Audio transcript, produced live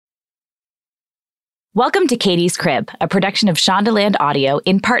Welcome to Katie's Crib, a production of Shondaland Audio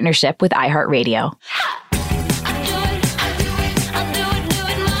in partnership with iHeartRadio.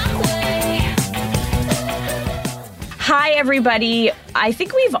 Hi, everybody. I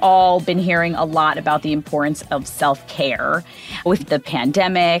think we've all been hearing a lot about the importance of self-care with the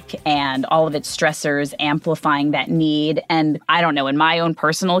pandemic and all of its stressors amplifying that need. And I don't know, in my own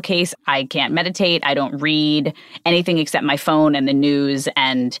personal case, I can't meditate. I don't read anything except my phone and the news,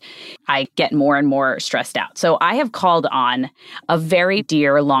 and I get more and more stressed out. So I have called on a very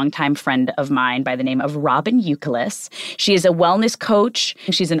dear longtime friend of mine by the name of Robin Youkilis. She is a wellness coach.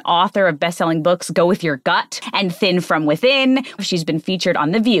 She's an author of best-selling books, Go With Your Gut and Thin From Within. She's been featured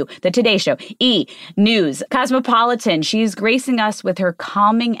on The View, The Today Show, E! News, Cosmopolitan. She's gracing us with her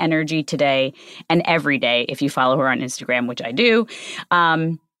calming energy today and every day, if you follow her on Instagram, which I do.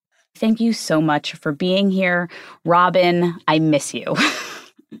 Thank you so much for being here. Robin, I miss you.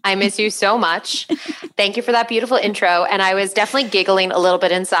 I miss you so much. Thank you for that beautiful intro. And I was definitely giggling a little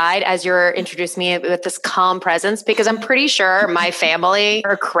bit inside as you're introducing me with this calm presence, because I'm pretty sure my family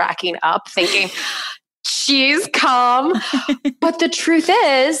are cracking up thinking, she's calm. But the truth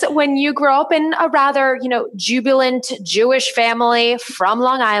is, when you grow up in a rather, jubilant Jewish family from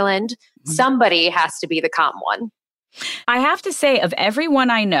Long Island, somebody has to be the calm one. I have to say, of everyone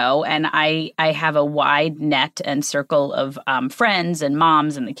I know, and I have a wide net and circle of friends and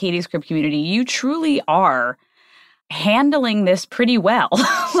moms in the Katie's Crib community, you truly are handling this pretty well.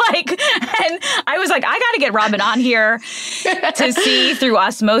 And I was like, I got to get Robin on here to see through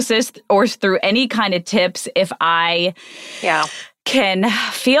osmosis or through any kind of tips if I can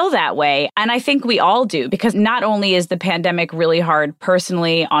feel that way. And I think we all do, because not only is the pandemic really hard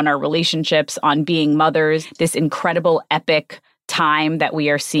personally on our relationships, on being mothers, this incredible epic time that we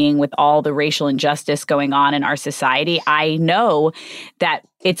are seeing with all the racial injustice going on in our society, I know that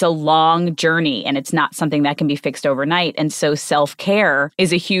it's a long journey and it's not something that can be fixed overnight. And so self-care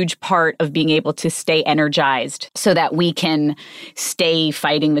is a huge part of being able to stay energized so that we can stay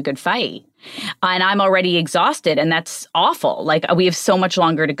fighting the good fight. And I'm already exhausted, and that's awful. We have so much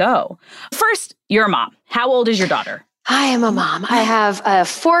longer to go. First, you're a mom. How old is your daughter? I am a mom. I have a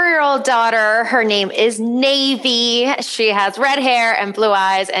 4-year-old daughter. Her name is Navy. She has red hair and blue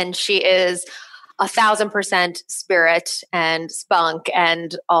eyes, and she is 1,000% spirit and spunk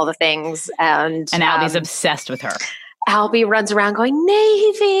and all the things. And Albie's obsessed with her. Albie runs around going,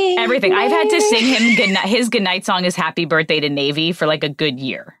 Navy. Everything. Navy. I've had to sing him his goodnight song is Happy Birthday to Navy for a good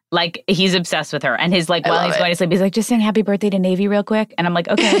year. He's obsessed with her. And his while he's going to sleep, he's like, just sing Happy Birthday to Navy real quick. And I'm like,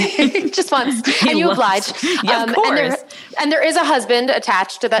 okay. Just once. And you oblige. Yeah, of course. And there is a husband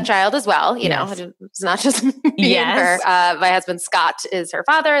attached to that child as well. You know, it's not just me and her. My husband, Scott, is her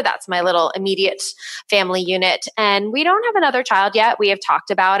father. That's my little immediate family unit. And we don't have another child yet. We have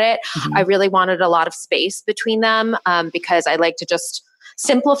talked about it. Mm-hmm. I really wanted a lot of space between them because I like to just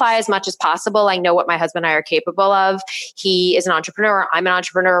simplify as much as possible. I know what my husband and I are capable of. He is an entrepreneur. I'm an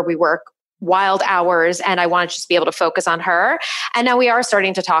entrepreneur. We work wild hours, and I want to just be able to focus on her. And now we are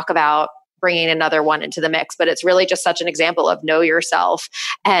starting to talk about bringing another one into the mix, but it's really just such an example of know yourself.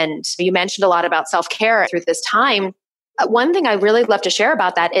 And you mentioned a lot about self-care through this time. One thing I really love to share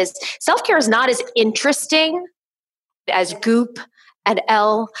about that is self-care is not as interesting as Goop and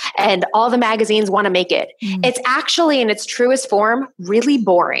Elle and all the magazines want to make it. It's actually, in its truest form, really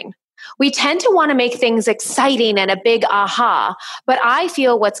boring. We tend to want to make things exciting and a big aha, but I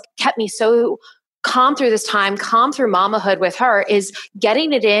feel what's kept me so calm through this time, calm through mamahood with her, is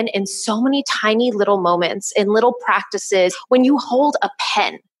getting it in so many tiny little moments, in little practices. When you hold a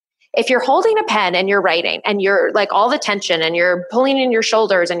pen, if you're holding a pen and you're writing and you're all the tension and you're pulling in your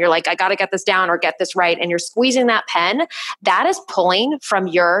shoulders and you're like, I got to get this down or get this right, and you're squeezing that pen, that is pulling from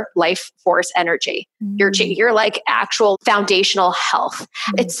your life force energy, your actual foundational health.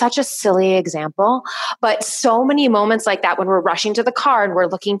 It's such a silly example, but so many moments like that when we're rushing to the car and we're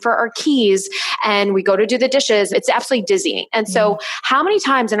looking for our keys and we go to do the dishes, it's absolutely dizzying. And so how many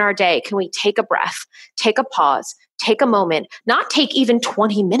times in our day can we take a breath, take a pause, take a moment, not take even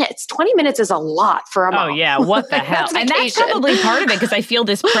 20 minutes. 20 minutes is a lot for a mom. Oh yeah, what the hell? And that's probably part of it, because I feel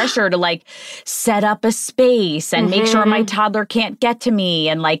this pressure to set up a space and make sure my toddler can't get to me.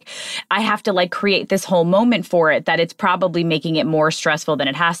 And I have to create this whole moment for it, that it's probably making it more stressful than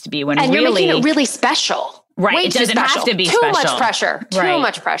it has to be, when and really— you're making it really special. Right. Way it doesn't have to be too special. Much pressure. Right. Too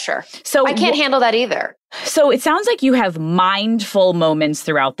much pressure. So I can't handle that either. So it sounds like you have mindful moments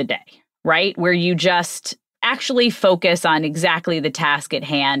throughout the day, right? Where you just actually focus on exactly the task at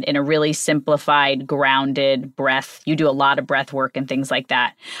hand in a really simplified, grounded breath. You do a lot of breath work and things like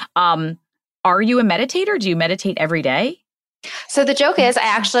that. Are you a meditator? Do you meditate every day? So the joke is, I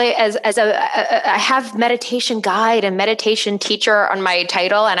actually, I have meditation guide and meditation teacher on my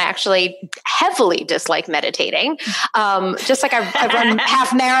title, and I actually heavily dislike meditating. Just like I run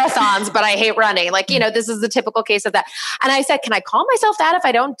half marathons, but I hate running. Like, this is the typical case of that. And I said, can I call myself that if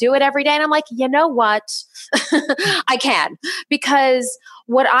I don't do it every day? And I'm like, you know what? I can, because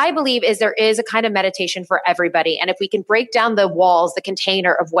what I believe is there is a kind of meditation for everybody. And if we can break down the walls, the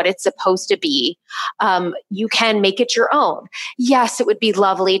container of what it's supposed to be, you can make it your own. Yes, it would be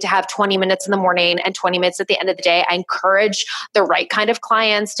lovely to have 20 minutes in the morning and 20 minutes at the end of the day. I encourage the right kind of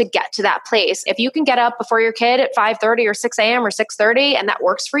clients to get to that place. If you can get up before your kid at 5:30 or 6 a.m. or 6:30 and that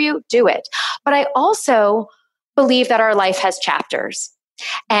works for you, do it. But I also believe that our life has chapters.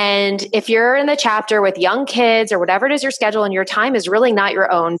 And if you're in the chapter with young kids or whatever it is your schedule and your time is really not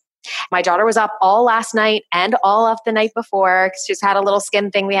your own. My daughter was up all last night and all of the night before because she's had a little skin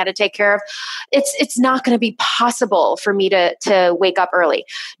thing we had to take care of. It's not going to be possible for me to wake up early.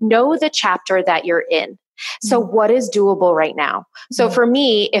 Know the chapter that you're in. So what is doable right now? So for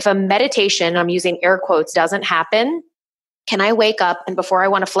me, if a meditation, I'm using air quotes, doesn't happen, can I wake up and before I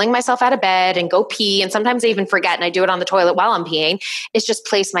want to fling myself out of bed and go pee, and sometimes I even forget and I do it on the toilet while I'm peeing, is just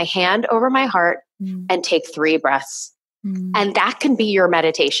place my hand over my heart and take 3 breaths. And that can be your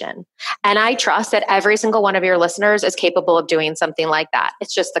meditation. And I trust that every single one of your listeners is capable of doing something like that.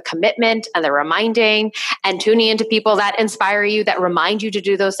 It's just the commitment and the reminding and tuning into people that inspire you, that remind you to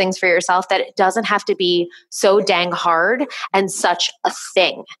do those things for yourself, that it doesn't have to be so dang hard and such a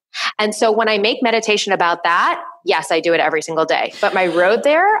thing. And so when I make meditation about that, yes, I do it every single day. But my road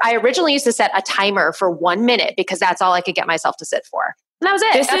there, I originally used to set a timer for 1 minute because that's all I could get myself to sit for. And that was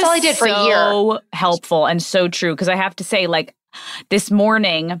it. That's all I did for a year. So helpful and so true. Because I have to say, like, this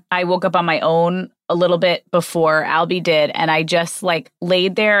morning, I woke up on my own a little bit before Albie did. And I just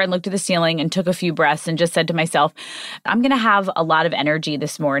laid there and looked at the ceiling and took a few breaths and just said to myself, I'm going to have a lot of energy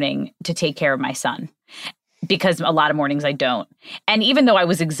this morning to take care of my son. Because a lot of mornings I don't. And even though I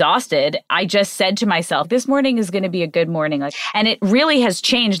was exhausted, I just said to myself, this morning is going to be a good morning. And it really has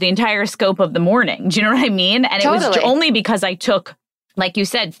changed the entire scope of the morning. Do you know what I mean? And Totally. It was only because I took, like you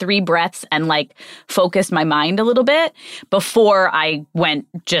said, 3 breaths and focused my mind a little bit before I went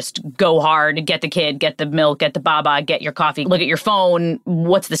just go hard, get the kid, get the milk, get the baba, get your coffee, look at your phone,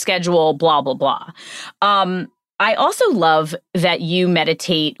 what's the schedule, blah, blah, blah. I also love that you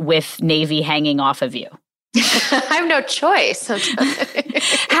meditate with Navy hanging off of you. I have no choice. I'm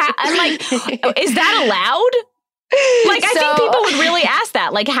like, is that allowed? I think people would really ask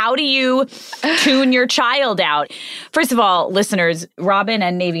that. How do you tune your child out? First of all, listeners, Robin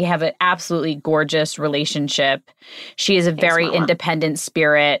and Navy have an absolutely gorgeous relationship. She is a very independent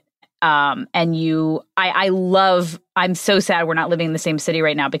spirit. And I'm so sad we're not living in the same city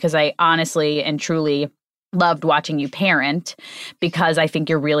right now because I honestly and truly loved watching you parent because I think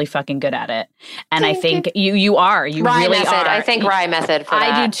you're really fucking good at it. And I think you are. You Rye really method. are. I think Rye method for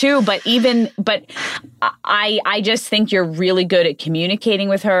that. I do too, but I just think you're really good at communicating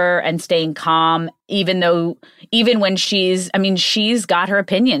with her and staying calm, even when she's got her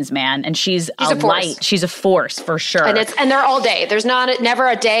opinions, man, and she's a light. She's a force for sure. And they're all day. There's never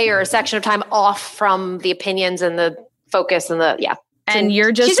a day or a section of time off from the opinions and the focus and And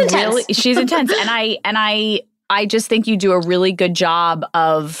you're just she's intense. And I just think you do a really good job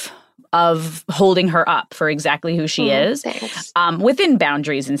of holding her up for exactly who she is, within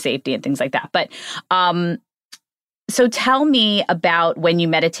boundaries and safety and things like that. But so tell me about when you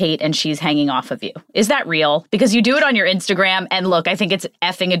meditate and she's hanging off of you. Is that real? Because you do it on your Instagram. And look, I think it's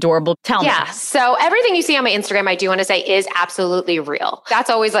effing adorable. Tell me. Yeah. So everything you see on my Instagram, I do want to say is absolutely real. That's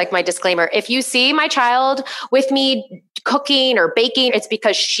always my disclaimer. If you see my child with me cooking or baking, it's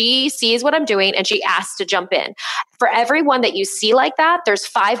because she sees what I'm doing and she asks to jump in. For everyone that you see like that, there's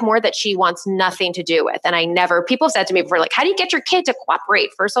 5 more that she wants nothing to do with. And people have said to me before, how do you get your kid to cooperate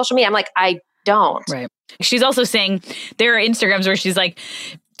for social media? I'm like, I don't. Right. She's also saying there are Instagrams where she's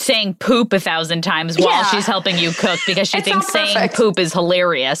saying poop 1,000 times while she's helping you cook because she thinks saying poop is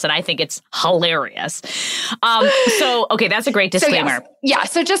hilarious. And I think it's hilarious. Okay, that's a great disclaimer.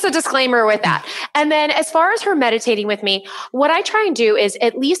 So just a disclaimer with that. And then as far as her meditating with me, what I try and do is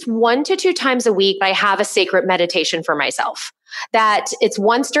at least 1 to 2 times a week, I have a sacred meditation for myself. That it's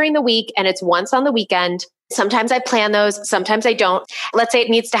once during the week and it's once on the weekend. Sometimes I plan those. Sometimes I don't. Let's say it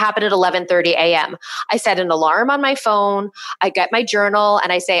needs to happen at 11:30 a.m. I set an alarm on my phone. I get my journal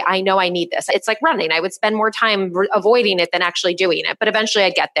and I say, I know I need this. It's like running. I would spend more time avoiding it than actually doing it, but eventually I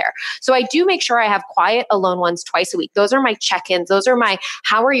get there. So I do make sure I have quiet alone ones twice a week. Those are my check-ins. Those are my,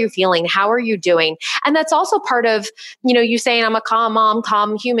 how are you feeling? How are you doing? And that's also part of, you saying I'm a calm mom,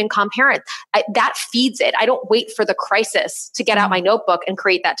 calm human, calm parent. That feeds it. I don't wait for the crisis to get out my notebook and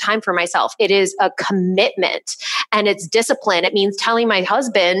create that time for myself. It is a commitment. And it's discipline. It means telling my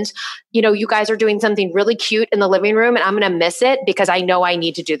husband, you guys are doing something really cute in the living room and I'm going to miss it because I know I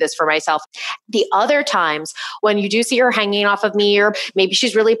need to do this for myself. The other times when you do see her hanging off of me, or maybe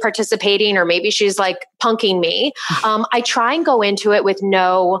she's really participating, or maybe she's like punking me, I try and go into it with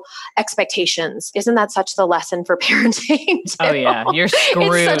no expectations. Isn't that such the lesson for parenting too? Oh yeah, you're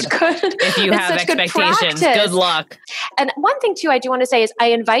screwed if you have expectations. Good luck. And one thing too, I do want to say is I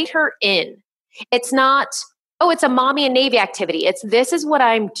invite her in. It's not, it's a mommy and Navy activity. It's, this is what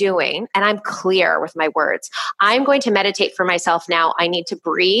I'm doing. And I'm clear with my words. I'm going to meditate for myself now. I need to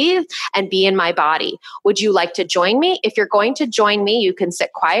breathe and be in my body. Would you like to join me? If you're going to join me, you can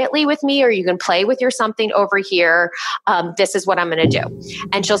sit quietly with me or you can play with your something over here. This is what I'm going to do.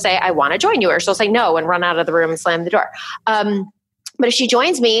 And she'll say, I want to join you. Or she'll say no and run out of the room and slam the door. But if she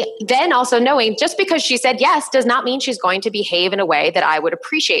joins me, then also knowing just because she said yes does not mean she's going to behave in a way that I would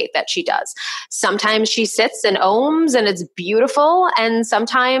appreciate that she does. Sometimes she sits and ohms and it's beautiful. And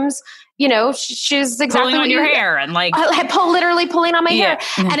sometimes, she's exactly pulling on your hair and like literally pulling on my hair.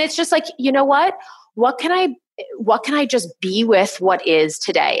 And it's just like, you know what? What can I just be with what is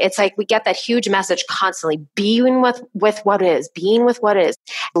today? It's like we get that huge message constantly, being with what is,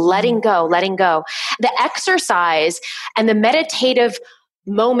 letting go. The exercise and the meditative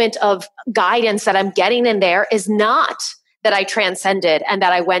moment of guidance that I'm getting in there is not that I transcended and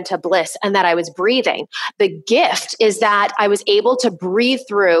that I went to bliss and that I was breathing. The gift is that I was able to breathe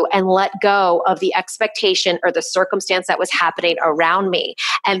through and let go of the expectation or the circumstance that was happening around me.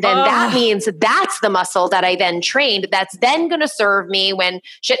 And then that means that's the muscle that I then trained that's then going to serve me when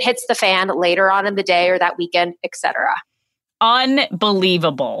shit hits the fan later on in the day or that weekend, etc.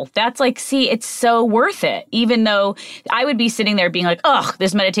 Unbelievable. That's like, see, it's so worth it. Even though I would be sitting there being like,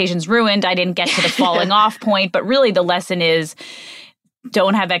 this meditation's ruined. I didn't get to the falling off point. But really the lesson is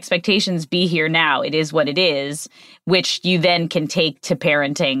don't have expectations. Be here now. It is what it is, which you then can take to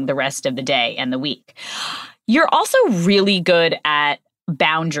parenting the rest of the day and the week. You're also really good at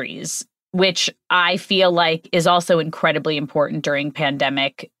boundaries, which I feel like is also incredibly important during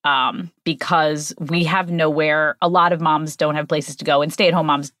pandemic because we have nowhere. A lot of moms don't have places to go, and stay-at-home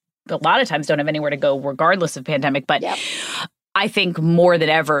moms a lot of times don't have anywhere to go regardless of pandemic. But I think more than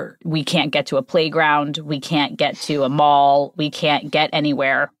ever, we can't get to a playground. We can't get to a mall. We can't get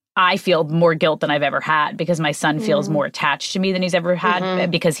anywhere. I feel more guilt than I've ever had because my son feels more attached to me than he's ever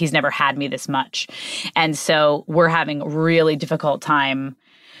had because he's never had me this much. And so we're having a really difficult time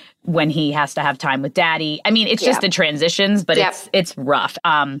when he has to have time with daddy. I mean, it's just the transitions, but it's rough.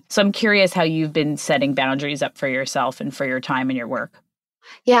 So I'm curious how you've been setting boundaries up for yourself and for your time and your work.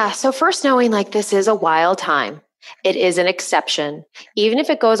 Yeah. So first knowing like this is a wild time. It is an exception. Even if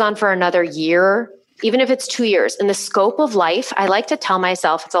it goes on for another year, even if it's 2 years, in the scope of life, I like to tell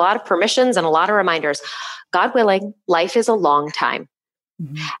myself, it's a lot of permissions and a lot of reminders. God willing, life is a long time.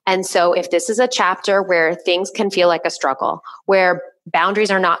 And so if this is a chapter where things can feel like a struggle, where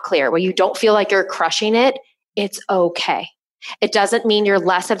boundaries are not clear, where you don't feel like you're crushing it, it's okay. It doesn't mean you're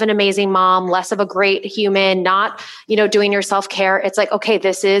less of an amazing mom, less of a great human, not, doing your self-care. It's like, okay,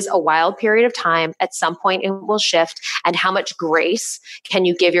 this is a wild period of time. At some point it will shift. And how much grace can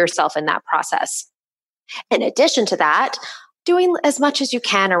you give yourself in that process? In addition to that, doing as much as you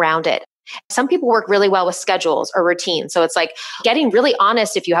can around it. Some people work really well with schedules or routines. So it's like getting really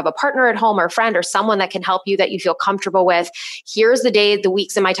honest if you have a partner at home or a friend or someone that can help you that you feel comfortable with. Here's the day, the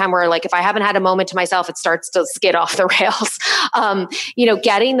weeks in my time where like if I haven't had a moment to myself, it starts to skid off the rails.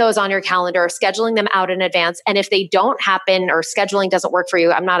 Getting those on your calendar, scheduling them out in advance. And if they don't happen or scheduling doesn't work for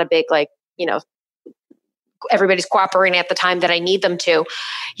you, I'm not a big everybody's cooperating at the time that I need them to.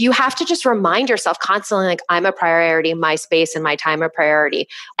 You have to just remind yourself constantly, like, I'm a priority, my space and my time a priority,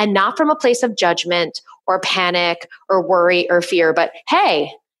 and not from a place of judgment or panic or worry or fear, but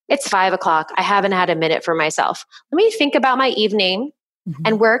hey, it's 5 o'clock. I haven't had a minute for myself. Let me think about my evening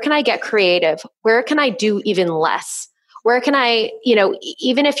and where can I get creative? Where can I do even less? Where can I,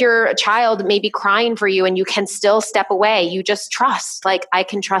 even if your child may be crying for you and you can still step away, you just trust, like, I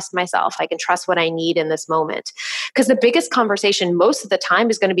can trust myself. I can trust what I need in this moment. Because the biggest conversation most of the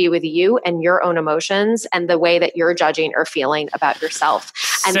time is going to be with you and your own emotions and the way that you're judging or feeling about yourself.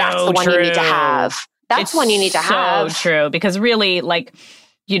 And that's the one you need to have. That's one you need to have. So true. Because really, like,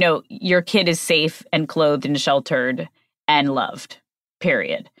 you know, your kid is safe and clothed and sheltered and loved,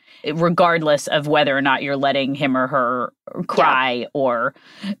 period. Regardless of whether or not you're letting him or her cry or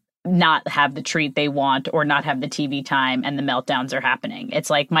not have the treat they want or not have the TV time and the meltdowns are happening. It's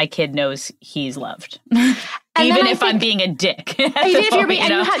like my kid knows he's loved. Even if I'm being a dick.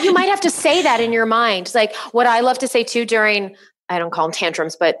 You might have to say that in your mind. It's like what I love to say too during, I don't call them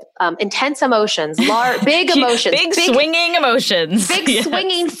tantrums, but intense emotions, big emotions. Big swinging emotions. Big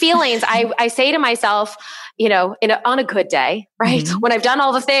swinging feelings. I say to myself, you know, on a good day, right? Mm-hmm. When I've done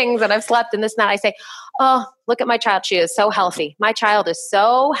all the things and I've slept and this and that, I say, oh, look at my child. She is so healthy. My child is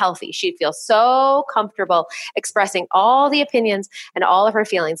so healthy. She feels so comfortable expressing all the opinions and all of her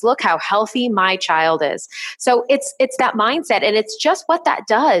feelings. Look how healthy my child is. So it's that mindset. And it's just what that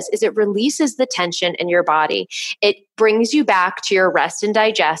does is it releases the tension in your body. It brings you back to your rest and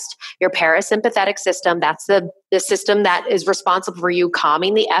digest, your parasympathetic system. That's the system that is responsible for you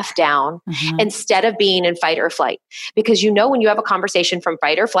calming the F down instead of being in fight or flight. Because you know when you have a conversation from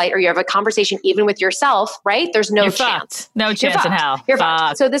fight or flight, or you have a conversation even with yourself, right? There's no chance. No chance in hell. You're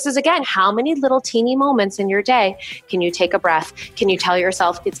fucked. So this is, again, how many little teeny moments in your day can you take a breath? Can you tell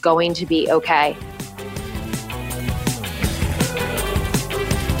yourself it's going to be okay?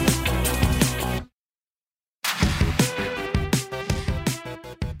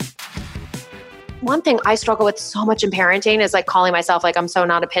 One thing I struggle with so much in parenting is like calling myself like I'm so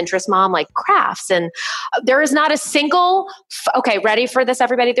not a Pinterest mom, like crafts. And there is not a single, okay, ready for this,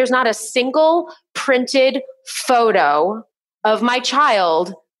 everybody? There's not a single printed photo of my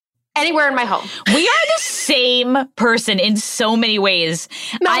child anywhere in my home. We are the same person in so many ways.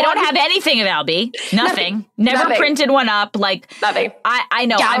 I don't have anything of Albie. Nothing. Never printed one up. Like, nothing. I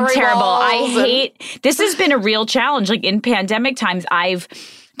know, I'm terrible. I hate, this has been a real challenge. Like in pandemic times, I've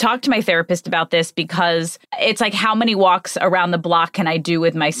talked to my therapist about this because it's like, how many walks around the block can I do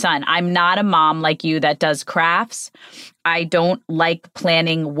with my son? I'm not a mom like you that does crafts. I don't like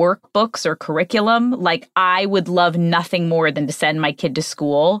planning workbooks or curriculum. Like, I would love nothing more than to send my kid to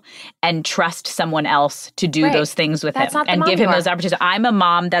school and trust someone else to do those things with him and give him those opportunities. I'm a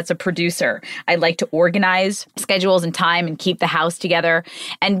mom that's a producer. I like to organize schedules and time and keep the house together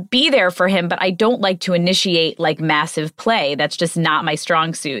and be there for him. But I don't like to initiate like massive play. That's just not my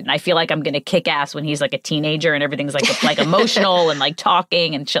strong suit. And I feel like I'm going to kick ass when he's like a teenager and everything's like emotional and like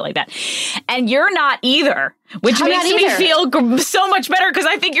talking and shit like that. And you're not either. Which makes me feel so much better because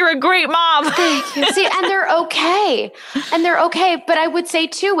I think you're a great mom. Thank you. See, and they're okay. But I would say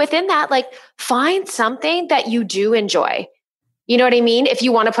too, within that, like find something that you do enjoy. You know what I mean? If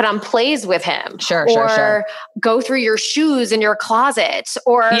you want to put on plays with him. Or go through your shoes in your closet.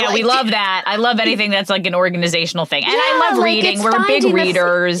 Or we love that. I love anything that's like an organizational thing. And I love reading. We're big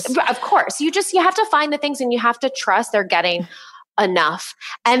readers. Of course. You have to find the things and you have to trust they're getting enough.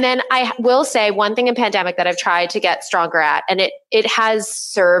 And then I will say one thing in pandemic that I've tried to get stronger at, and it has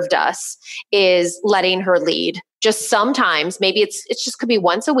served us, is letting her lead. Just sometimes, maybe it's just could be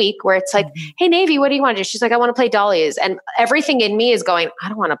once a week where it's like, hey, Navy, what do you want to do? She's like, I want to play dollies. And everything in me is going, I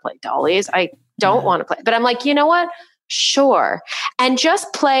don't want to play dollies. I don't want to play. But I'm like, you know what? Sure. And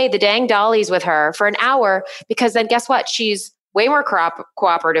just play the dang dollies with her for an hour, because then guess what? She's way more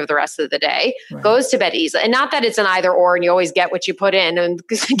cooperative the rest of the day, goes to bed easily. And not that it's an either or and you always get what you put in. And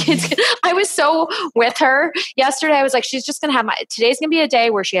kids, I was so with her yesterday. I was like, she's just going to have today's going to be a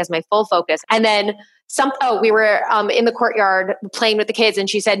day where she has my full focus. And then we were in the courtyard playing with the kids and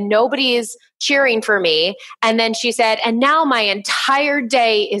she said, nobody's cheering for me. And then she said, and now my entire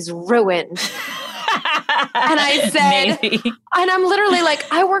day is ruined. And I said, and I'm literally like,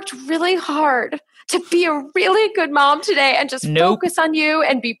 I worked really hard to be a really good mom today and just focus on you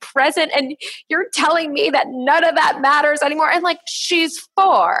and be present. And you're telling me that none of that matters anymore. And like, she's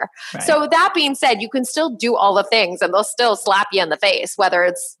 4. Right. So that being said, you can still do all the things and they'll still slap you in the face, whether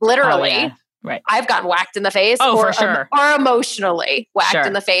it's literally, I've gotten whacked in the face for sure. Or emotionally whacked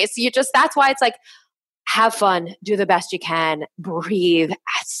in the face. That's why it's like, have fun, do the best you can, breathe,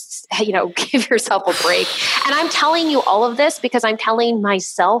 give yourself a break. And I'm telling you all of this because I'm telling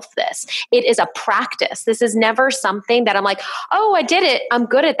myself this. It is a practice. This is never something that I'm like, oh, I did it. I'm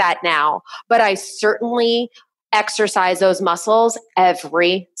good at that now. But I certainly exercise those muscles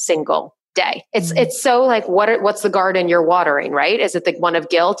every single day. It's so like, what's the garden you're watering, right? Is it the one of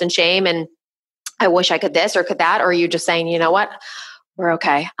guilt and shame and I wish I could this or could that? Or are you just saying, you know what? We're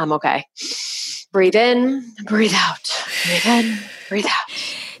okay. I'm okay. Breathe in, breathe out. Breathe in, breathe out.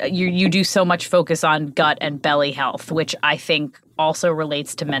 you do so much focus on gut and belly health, which I think also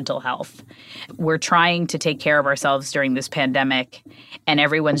relates to mental health. We're trying to take care of ourselves during this pandemic, and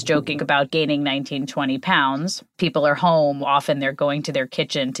everyone's joking about gaining 19, 20 pounds. People are home. Often they're going to their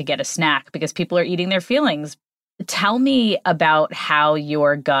kitchen to get a snack because people are eating their feelings. Tell me about how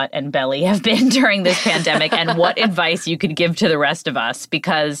your gut and belly have been during this pandemic and what advice you could give to the rest of us,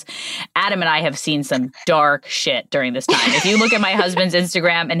 because Adam and I have seen some dark shit during this time. If you look at my husband's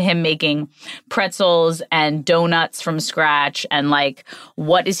Instagram and him making pretzels and donuts from scratch and like,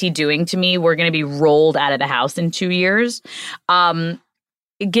 what is he doing to me? We're going to be rolled out of the house in 2 years.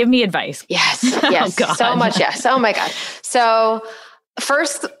 Give me advice. Yes. Yes. Oh, so much. Yes. Oh my God. So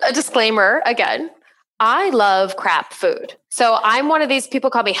first, a disclaimer again. I love crap food. So I'm one of these people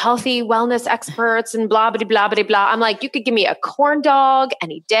call me healthy wellness experts and blah, blah, blah, blah, blah. I'm like, you could give me a corn dog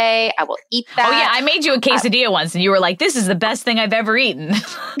any day. I will eat that. Oh yeah. I made you a quesadilla once and you were like, this is the best thing I've ever eaten.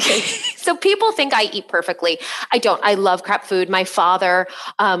 So people think I eat perfectly. I don't. I love crap food. My father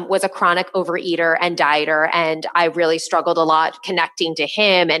was a chronic overeater and dieter, and I really struggled a lot connecting to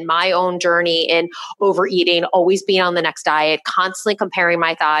him and my own journey in overeating, always being on the next diet, constantly comparing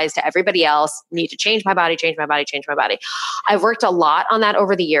my thighs to everybody else, need to change my body, change my body, change my body. I've worked a lot on that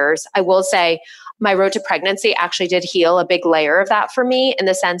over the years. I will say my road to pregnancy actually did heal a big layer of that for me, in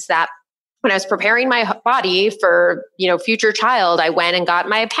the sense that when I was preparing my body for, future child, I went and got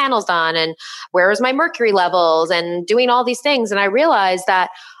my panels done and where was my mercury levels and doing all these things. And I realized that,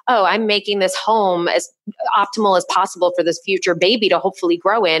 I'm making this home as optimal as possible for this future baby to hopefully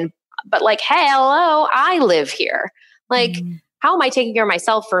grow in. But like, hey, hello, I live here. Like, how am I taking care of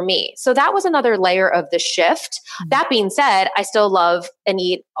myself for me? So that was another layer of the shift. That being said, I still love and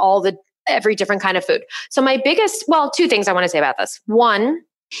eat every different kind of food. So my two things I want to say about this. One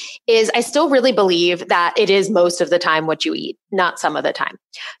is I still really believe that it is most of the time what you eat, not some of the time.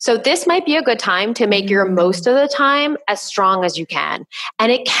 So this might be a good time to make your most of the time as strong as you can. And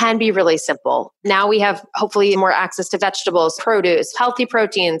it can be really simple. Now we have hopefully more access to vegetables, produce, healthy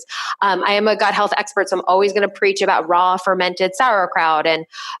proteins. I am a gut health expert, so I'm always going to preach about raw fermented sauerkraut and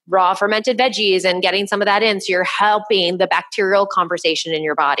raw fermented veggies and getting some of that in. So you're helping the bacterial conversation in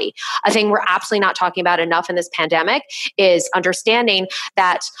your body. A thing we're absolutely not talking about enough in this pandemic is understanding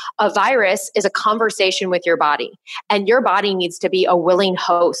that a virus is a conversation with your body, and your body needs to be a willing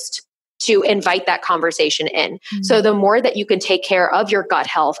host to invite that conversation in. So the more that you can take care of your gut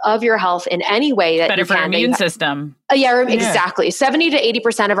health, of your health in any way that better you can. For immune system. Exactly. 70 to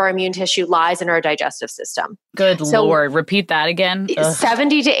 80% of our immune tissue lies in our digestive system. Good Lord. Repeat that again.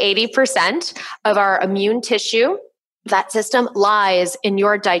 70 to 80% of our immune tissue, that system lies in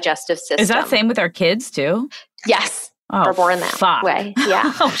your digestive system. Is that same with our kids too? Yes. We're born that way.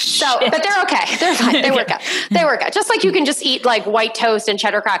 Yeah. But they're okay. They're fine. They work out. They work out. Just like you can just eat like white toast and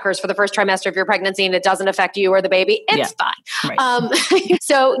cheddar crackers for the first trimester of your pregnancy and it doesn't affect you or the baby, it's fine. Right.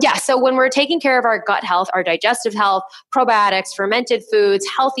 So when we're taking care of our gut health, our digestive health, probiotics, fermented foods,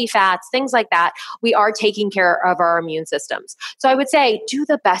 healthy fats, things like that, we are taking care of our immune systems. So I would say do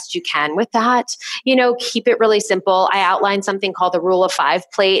the best you can with that. Keep it really simple. I outlined something called the Rule of 5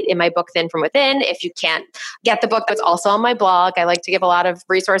 plate in my book, Thin from Within. If you can't get the book, that's also on my blog. I like to give a lot of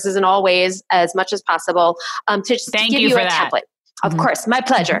resources in all ways as much as possible to just give you a template. Of course, my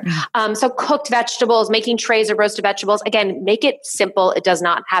pleasure. So cooked vegetables, making trays of roasted vegetables. Again, make it simple. It does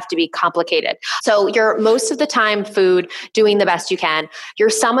not have to be complicated. So your most of the time food, doing the best you can.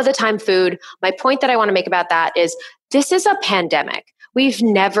 Your some of the time food. My point that I want to make about that is this is a pandemic. We've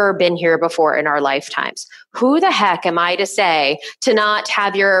never been here before in our lifetimes. Who the heck am I to say to not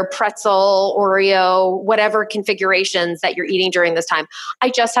have your pretzel, Oreo, whatever configurations that you're eating during this time? I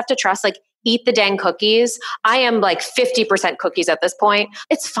just have to trust, eat the dang cookies. I am 50% cookies at this point.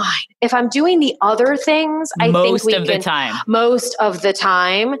 It's fine. If I'm doing the other things, most of the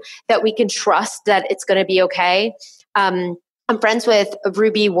time that we can trust that it's going to be okay. I'm friends with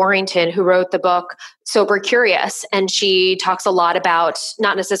Ruby Warrington, who wrote the book Sober Curious, and she talks a lot about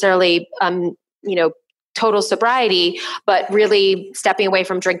not necessarily, total sobriety, but really stepping away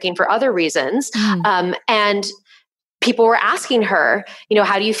from drinking for other reasons. And people were asking her,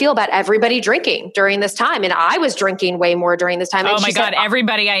 how do you feel about everybody drinking during this time? And I was drinking way more during this time. And God,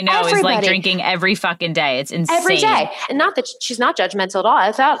 everybody I know is drinking every fucking day. It's insane. Every day. And not that she's not judgmental at all.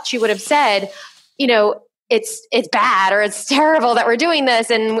 I thought she would have said, it's bad or it's terrible that we're doing this.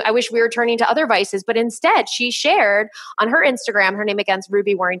 And I wish we were turning to other vices. But instead, she shared on her Instagram, her name again is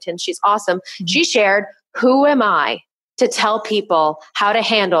Ruby Warrington. She's awesome. She shared, who am I to tell people how to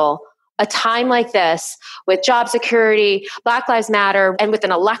handle a time like this with job security, Black Lives Matter, and with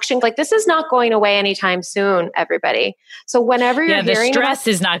an election, like this is not going away anytime soon, everybody. So whenever you're hearing the stress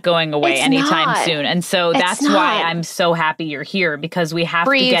is not going away anytime soon. And so that's why I'm so happy you're here, because we have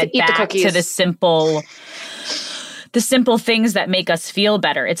to get back to the simple things that make us feel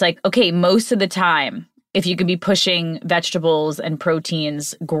better. It's like, okay, most of the time, if you can be pushing vegetables and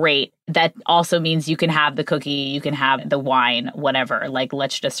proteins, great. That also means you can have the cookie, you can have the wine, whatever, like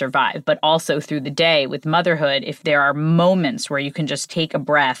let's just survive. But also through the day with motherhood, if there are moments where you can just take a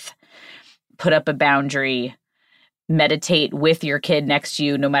breath, put up a boundary, meditate with your kid next to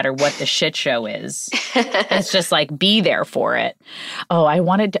you, no matter what the shit show is. It's just like, be there for it. Oh,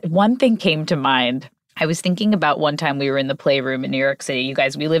 one thing came to mind. I was thinking about one time we were in the playroom in New York City. You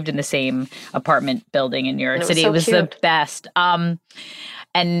guys, we lived in the same apartment building in New York City. It was the best. And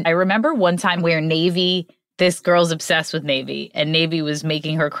I remember one time where Navy, this girl's obsessed with Navy, and Navy was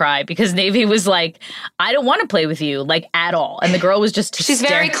making her cry because Navy was like, I don't want to play with you, like at all. And the girl was just She's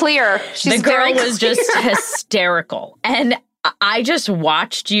very clear. The girl was just hysterical. And I just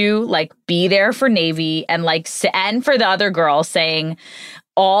watched you like be there for Navy and like, and for the other girl saying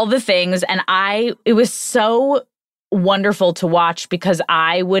all the things. And it was so wonderful to watch because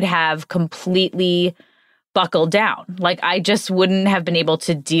I would have completely buckled down. Like I just wouldn't have been able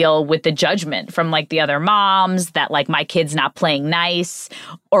to deal with the judgment from like the other moms that like my kid's not playing nice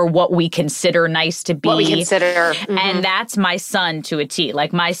or what we consider nice to be. What we consider. Mm-hmm. And that's my son to a T.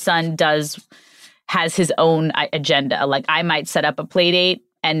 Like my son has his own agenda. Like I might set up a play date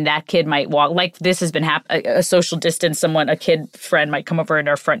and that kid might walk, like this has been a social distance, a kid friend might come over in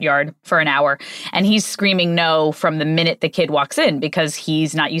our front yard for an hour and he's screaming no from the minute the kid walks in because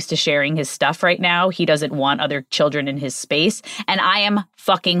he's not used to sharing his stuff right now. He doesn't want other children in his space. And I am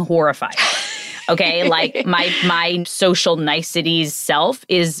fucking horrified. Okay. Like my social niceties self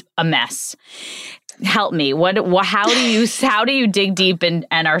is a mess. Help me. How do you dig deep and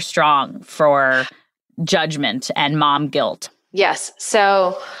are strong for judgment and mom guilt? Yes.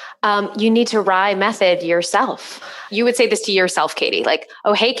 So you need to rye method yourself. You would say this to yourself, Katie, like,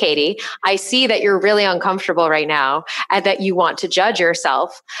 oh, hey, Katie, I see that you're really uncomfortable right now and that you want to judge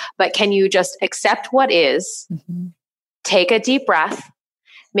yourself, but can you just accept what is, take a deep breath,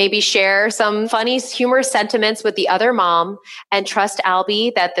 maybe share some funny, humorous sentiments with the other mom and trust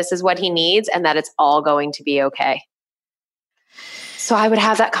Albie that this is what he needs and that it's all going to be okay. So I would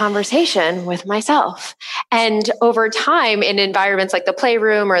have that conversation with myself. And over time in environments like the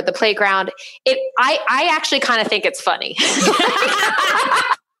playroom or the playground, I actually kind of think it's funny. So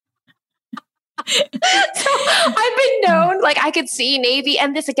I've been known, like I could see Navy,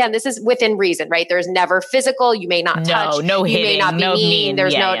 and this is within reason, right? There's never physical. You may not touch. No hitting. You may not be mean.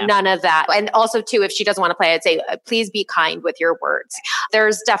 There's none of that. And also too, if she doesn't want to play, I'd say, please be kind with your words.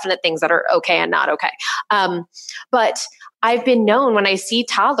 There's definite things that are okay and not okay. But I've been known when I see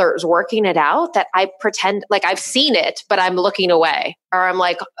toddlers working it out that I pretend like I've seen it, but I'm looking away or I'm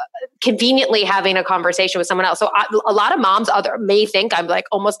like conveniently having a conversation with someone else. So a lot of moms may think I'm like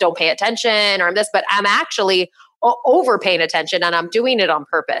almost don't pay attention or I'm this, but I'm actually over paying attention and I'm doing it on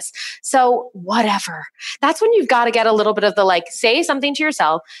purpose. So whatever. That's when you've got to get a little bit of the like, say something to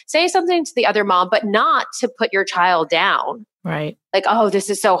yourself, say something to the other mom, but not to put your child down. Right. Like, oh, this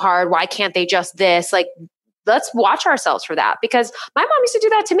is so hard. Why can't they just this? Like, let's watch ourselves for that because my mom used to do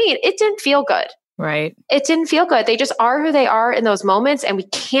that to me. It didn't feel good. Right. It didn't feel good. They just are who they are in those moments and we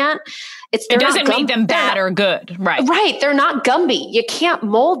can't, it doesn't make them bad or good. Right. Right. They're not Gumby. You can't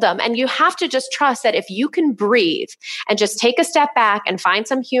mold them. And you have to just trust that if you can breathe and just take a step back and find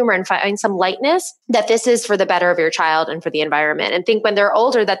some humor and find some lightness, that this is for the better of your child and for the environment. And think when they're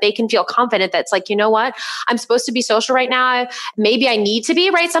older that they can feel confident that's like, you know what? I'm supposed to be social right now. Maybe I need to be,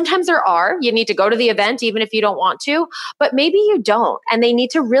 right? Sometimes you need to go to the event even if you don't want to, but maybe you don't. And they need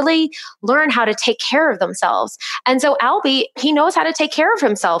to really learn how to take care of themselves. And so Albie, he knows how to take care of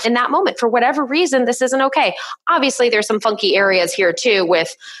himself in that moment. For whatever reason, this isn't okay. Obviously, there's some funky areas here too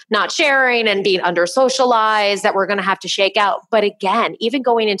with not sharing and being under socialized that we're going to have to shake out. But again, even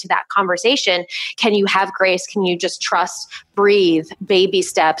going into that conversation, can you have grace? Can you just trust, breathe, baby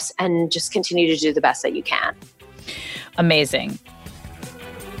steps, and just continue to do the best that you can? Amazing.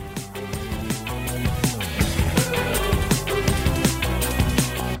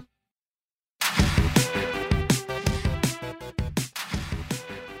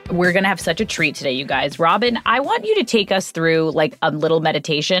 We're going to have such a treat today, you guys. Robin, I want you to take us through like a little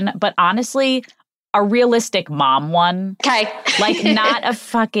meditation, but honestly, a realistic mom one. Okay. Like not a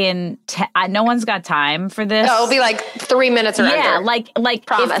fucking, no one's got time for this. Oh, it'll be like 3 minutes or under. Yeah, like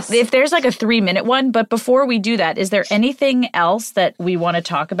promise. If there's like a 3-minute one, but before we do that, is there anything else that we want to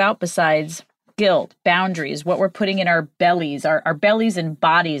talk about besides guilt, boundaries, what we're putting in our bellies, our bellies and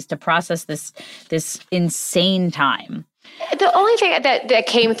bodies to process this insane time? The only thing that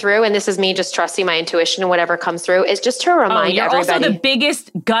came through, and this is me just trusting my intuition and whatever comes through, is just to remind you're everybody. Also the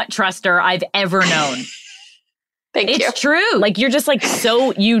biggest gut truster I've ever known. Thank you. It's true. Like you're just like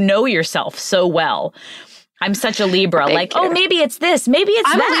so, you know yourself so well. I'm such a Libra. Thank you. Maybe it's this. Maybe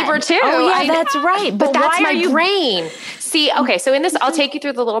it's that. I'm a Libra too. Oh yeah, that's right. But that's my brain. See, okay, so in this, I'll take you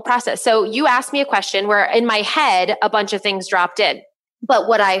through the little process. So you asked me a question where in my head, a bunch of things dropped in. But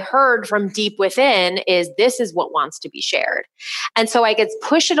what I heard from deep within is this is what wants to be shared. And so I could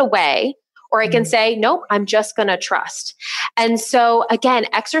push it away, or I can say, nope, I'm just going to trust. And so again,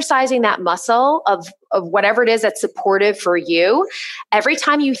 exercising that muscle of whatever it is that's supportive for you, every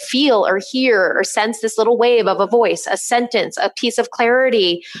time you feel or hear or sense this little wave of a voice, a sentence, a piece of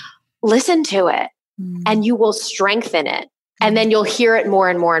clarity, listen to it and you will strengthen it. And then you'll hear it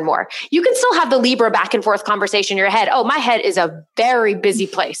more and more and more. You can still have the Libra back and forth conversation in your head. Oh, my head is a very busy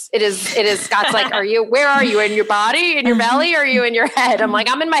place. It is. Scott's like, where are you? In your body, in your belly? Or are you in your head? I'm like,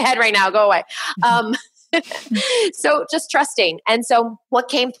 I'm in my head right now. Go away. So just trusting. And so what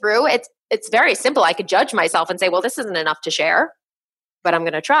came through, it's very simple. I could judge myself and say, well, this isn't enough to share. But I'm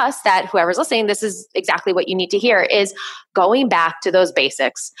going to trust that whoever's listening, this is exactly what you need to hear, is going back to those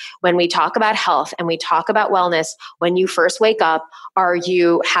basics. When we talk about health and we talk about wellness, when you first wake up, are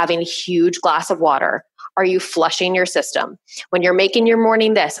you having a huge glass of water? Are you flushing your system? When you're making your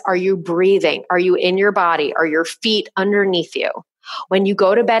morning are you breathing? Are you in your body? Are your feet underneath you? When you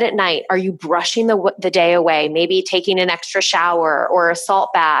go to bed at night, are you brushing the day away? Maybe taking an extra shower or a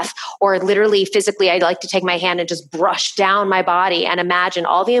salt bath, or literally physically, I like to take my hand and just brush down my body and imagine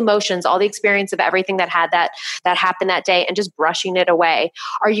all the emotions, all the experience of everything that happened that day and just brushing it away.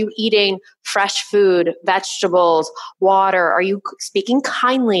 Are you eating fresh food, vegetables, water? Are you speaking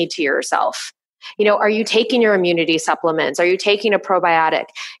kindly to yourself? Are you taking your immunity supplements? Are you taking a probiotic?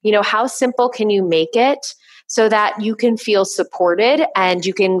 How simple can you make it so that you can feel supported and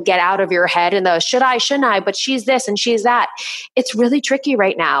you can get out of your head and the should I, shouldn't I, but she's this and she's that. It's really tricky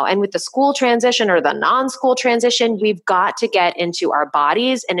right now. And with the school transition or the non-school transition, we've got to get into our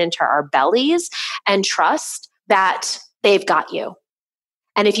bodies and into our bellies and trust that they've got you.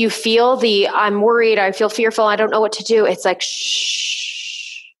 And if you feel I'm worried, I feel fearful, I don't know what to do, it's like,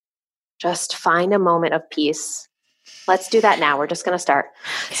 shh, just find a moment of peace. Let's do that now. We're just going to start.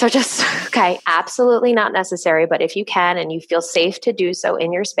 So okay, absolutely not necessary, but if you can and you feel safe to do so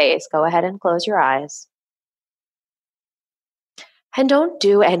in your space, go ahead and close your eyes. And don't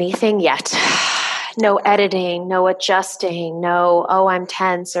do anything yet. No editing, no adjusting, no, oh, I'm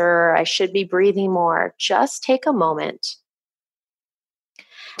tense or I should be breathing more. Just take a moment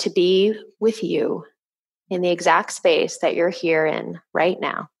to be with you in the exact space that you're here in right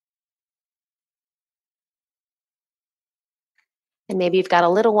now. And maybe you've got a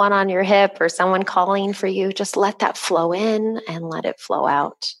little one on your hip or someone calling for you. Just let that flow in and let it flow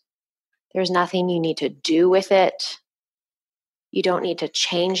out. There's nothing you need to do with it. You don't need to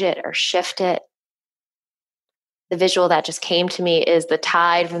change it or shift it. The visual that just came to me is the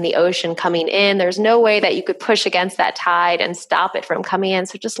tide from the ocean coming in. There's no way that you could push against that tide and stop it from coming in.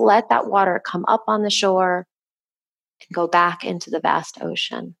 So just let that water come up on the shore and go back into the vast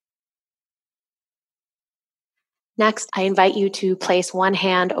ocean. Next, I invite you to place one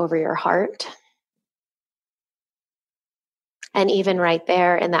hand over your heart. And even right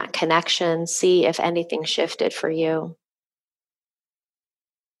there in that connection, see if anything shifted for you.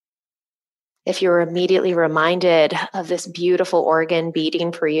 If you're immediately reminded of this beautiful organ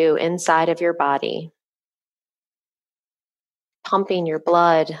beating for you inside of your body, pumping your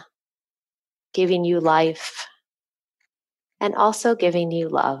blood, giving you life, and also giving you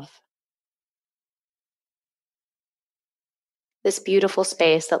love. This beautiful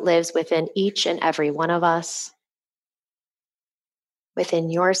space that lives within each and every one of us,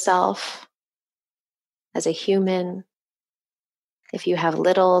 within yourself as a human, if you have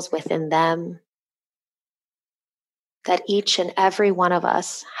littles within them, that each and every one of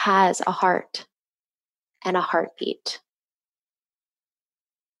us has a heart and a heartbeat.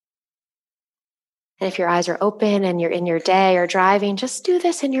 And if your eyes are open and you're in your day or driving, just do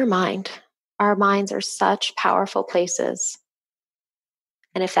this in your mind. Our minds are such powerful places.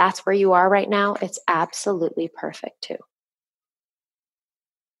 And if that's where you are right now, it's absolutely perfect too.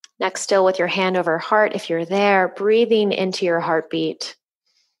 Next, still with your hand over heart, if you're there, breathing into your heartbeat.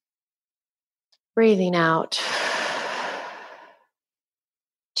 Breathing out.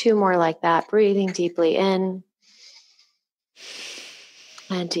 2 more like that. Breathing deeply in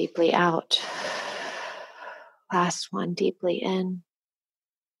and deeply out. Last one, deeply in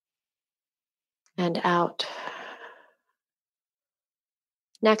and out.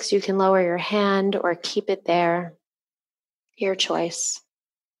 Next, you can lower your hand or keep it there. Your choice.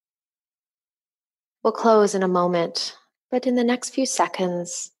 We'll close in a moment, but in the next few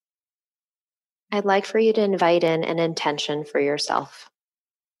seconds, I'd like for you to invite in an intention for yourself.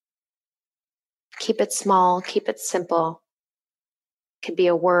 Keep it small, keep it simple. It can be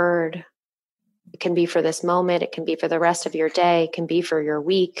a word. It can be for this moment. It can be for the rest of your day. It can be for your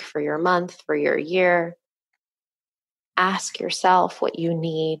week, for your month, for your year. Ask yourself what you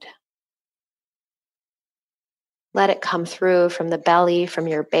need. Let it come through from the belly, from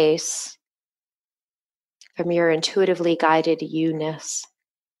your base, from your intuitively guided you-ness.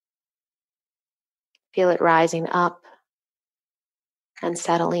 Feel it rising up and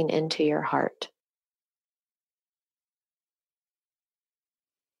settling into your heart.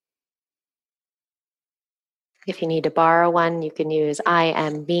 If you need to borrow one, you can use I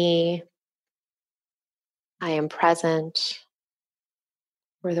am me, I am present,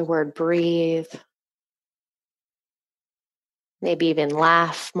 or the word breathe. Maybe even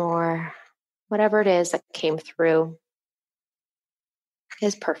laugh more. Whatever it is that came through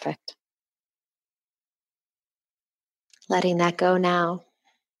is perfect. Letting that go now.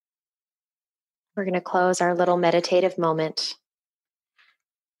 We're going to close our little meditative moment.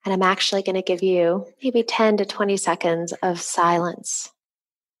 And I'm actually going to give you maybe 10 to 20 seconds of silence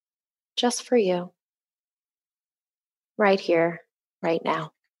just for you. Right here, right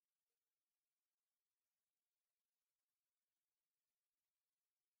now.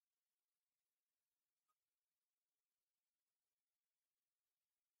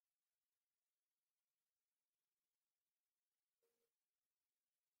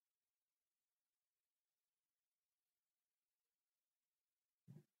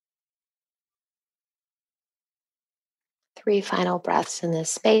 Three final breaths in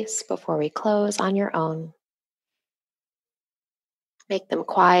this space before we close on your own. Make them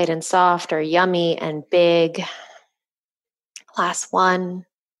quiet and soft or yummy and big. Last one.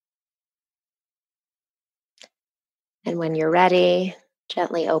 And when you're ready,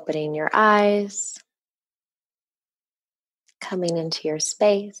 gently opening your eyes, coming into your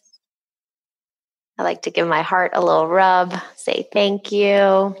space. I like to give my heart a little rub, say thank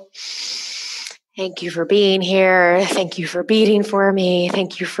you. Thank you for being here. Thank you for beating for me.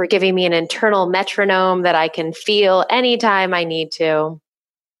 Thank you for giving me an internal metronome that I can feel anytime I need to.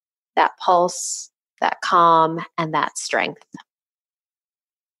 That pulse, that calm, and that strength.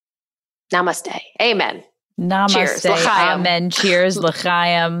 Namaste. Amen. Namaste. Cheers. L'chaim. Amen. Cheers.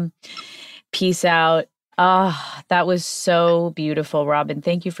 L'chaim. Peace out. Oh, that was so beautiful, Robin.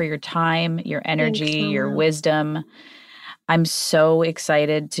 Thank you for your time, your energy, your wisdom. I'm so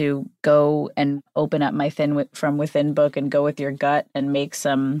excited to go and open up my From Within book and go with your gut and make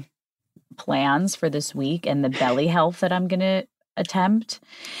some plans for this week and the belly health that I'm going to attempt.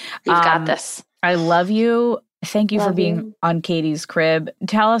 You've got this. I love you. Thank you for being on Katie's Crib.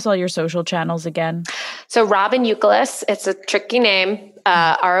 Tell us all your social channels again. So Robin Youkilis, it's a tricky name,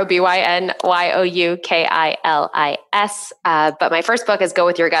 ROBYNYOUKILIS. But my first book is Go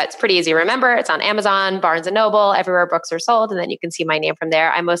With Your Gut. It's pretty easy to remember. It's on Amazon, Barnes & Noble, everywhere books are sold. And then you can see my name from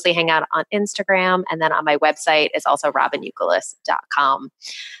there. I mostly hang out on Instagram. And then on my website is also robinyoukilis.com.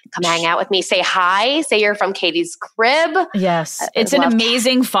 Come hang out with me. Say hi. Say you're from Katie's Crib. Yes. It's an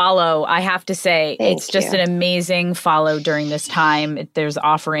amazing follow, I have to say. It's just an amazing follow during this time. There's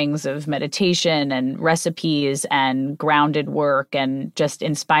offerings of meditation and recipes and grounded work and just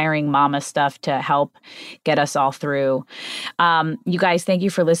inspiring mama stuff to help get us all through. You guys, thank you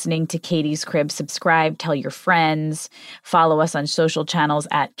for listening to Katie's Crib. Subscribe, tell your friends, follow us on social channels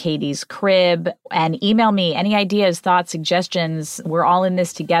at Katie's Crib, and email me any ideas, thoughts, suggestions. We're all in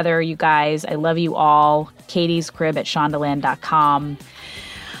this together, you guys. I love you all. katiescrib@shondaland.com.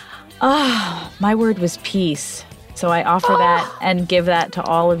 Oh, my word was peace. So I offer that and give that to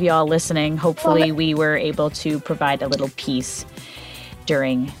all of y'all listening. Hopefully we were able to provide a little peace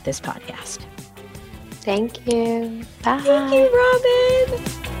during this podcast. Thank you. Bye. Thank you, Robin.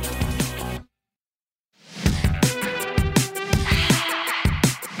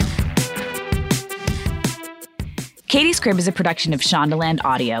 Katie's Crib is a production of Shondaland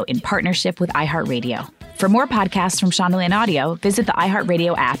Audio in partnership with iHeartRadio. For more podcasts from Shondaland Audio, visit the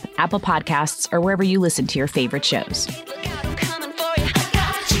iHeartRadio app, Apple Podcasts, or wherever you listen to your favorite shows.